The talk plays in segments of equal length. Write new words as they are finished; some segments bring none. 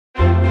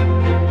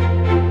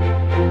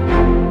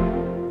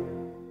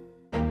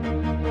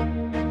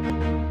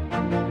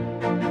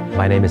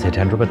My name is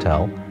Hitendra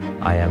Patel.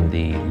 I am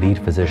the lead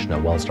physician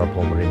at WellStar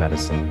Pulmonary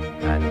Medicine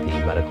and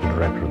the medical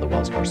director of the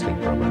WellStar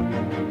Sleep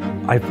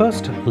Program. I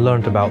first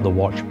learned about the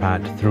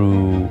WatchPAT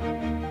through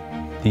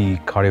the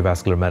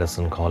cardiovascular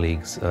medicine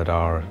colleagues at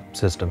our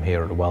system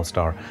here at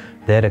WellStar.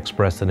 They had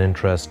expressed an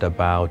interest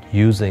about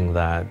using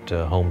that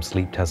home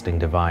sleep testing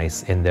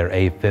device in their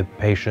AFib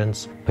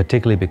patients,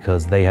 particularly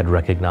because they had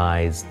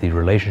recognized the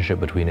relationship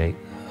between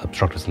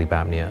obstructive sleep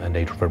apnea and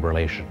atrial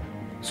fibrillation.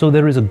 So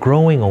there is a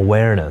growing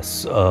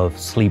awareness of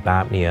sleep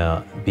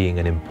apnea being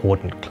an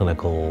important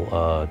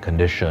clinical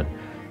condition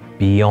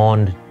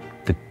beyond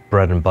the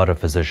bread and butter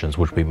physicians,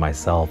 which would be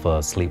myself,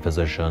 a sleep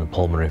physician,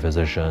 pulmonary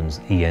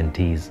physicians,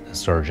 ENTs,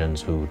 surgeons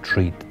who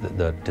treat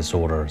the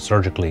disorder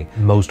surgically.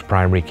 Most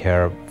primary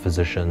care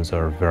physicians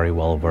are very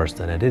well versed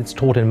in it. It's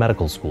taught in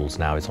medical schools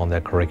now, it's on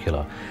their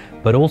curricula.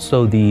 But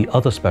also the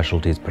other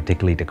specialties,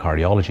 particularly to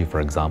cardiology,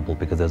 for example,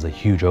 because there's a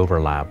huge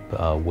overlap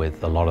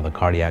with a lot of the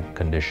cardiac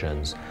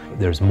conditions.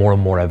 There's more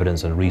and more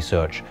evidence and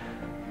research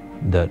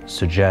that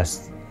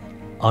suggests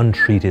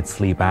untreated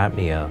sleep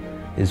apnea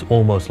is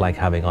almost like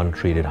having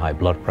untreated high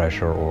blood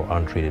pressure or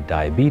untreated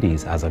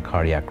diabetes as a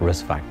cardiac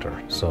risk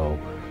factor. So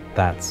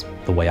that's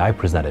the way I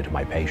present it to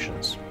my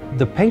patients.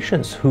 The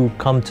patients who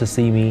come to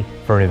see me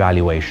for an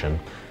evaluation,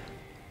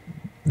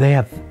 they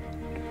have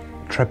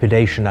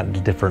trepidation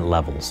at different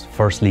levels.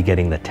 Firstly,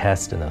 getting the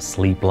test in a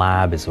sleep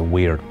lab is a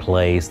weird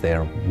place.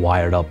 They're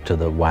wired up to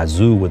the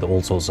wazoo with all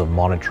sorts of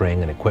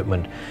monitoring and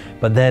equipment,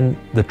 but then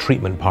the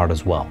treatment part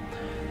as well.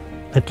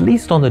 At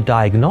least on the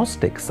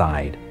diagnostic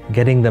side,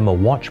 getting them a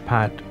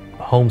WatchPAT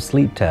home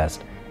sleep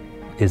test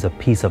is a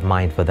peace of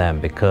mind for them,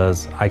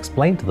 because I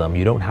explained to them,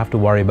 you don't have to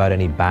worry about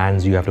any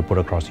bands you have to put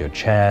across your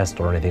chest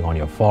or anything on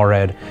your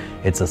forehead.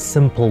 It's a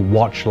simple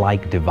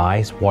watch-like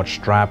device, watch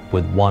strap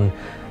with one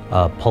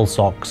pulse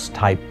ox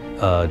type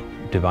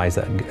device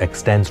that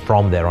extends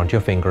from there onto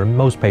your finger.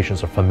 Most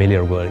patients are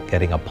familiar with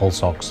getting a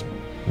pulse ox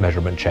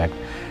measurement checked.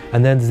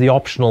 And then there's the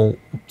optional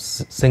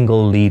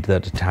single lead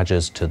that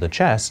attaches to the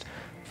chest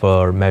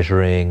for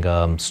measuring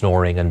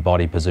snoring and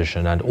body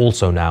position, and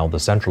also now the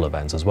central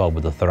events as well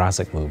with the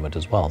thoracic movement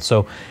as well.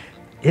 So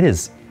it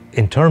is,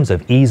 in terms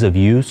of ease of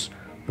use,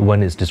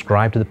 when it's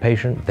described to the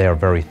patient, they are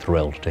very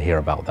thrilled to hear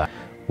about that.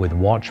 With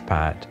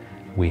WatchPAT,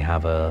 we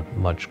have a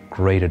much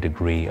greater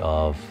degree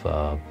of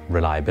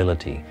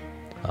reliability,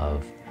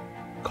 of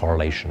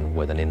correlation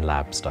with an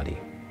in-lab study.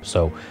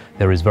 So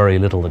there is very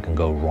little that can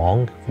go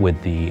wrong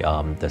with the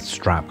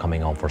strap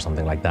coming on for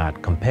something like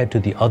that, compared to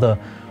the other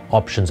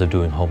options of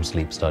doing home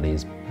sleep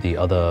studies. The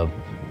other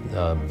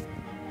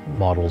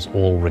models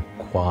all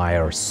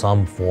require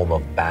some form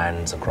of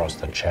bands across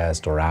the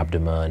chest or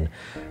abdomen,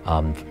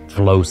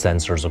 flow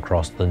sensors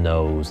across the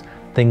nose,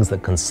 things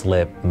that can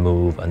slip,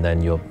 move, and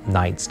then your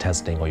night's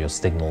testing or your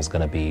signal is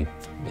going to be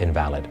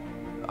invalid.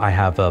 I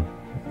have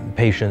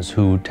patients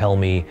who tell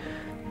me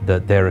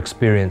that their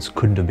experience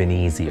couldn't have been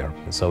easier.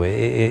 So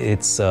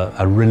it's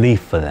a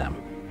relief for them,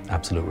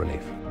 absolute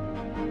relief.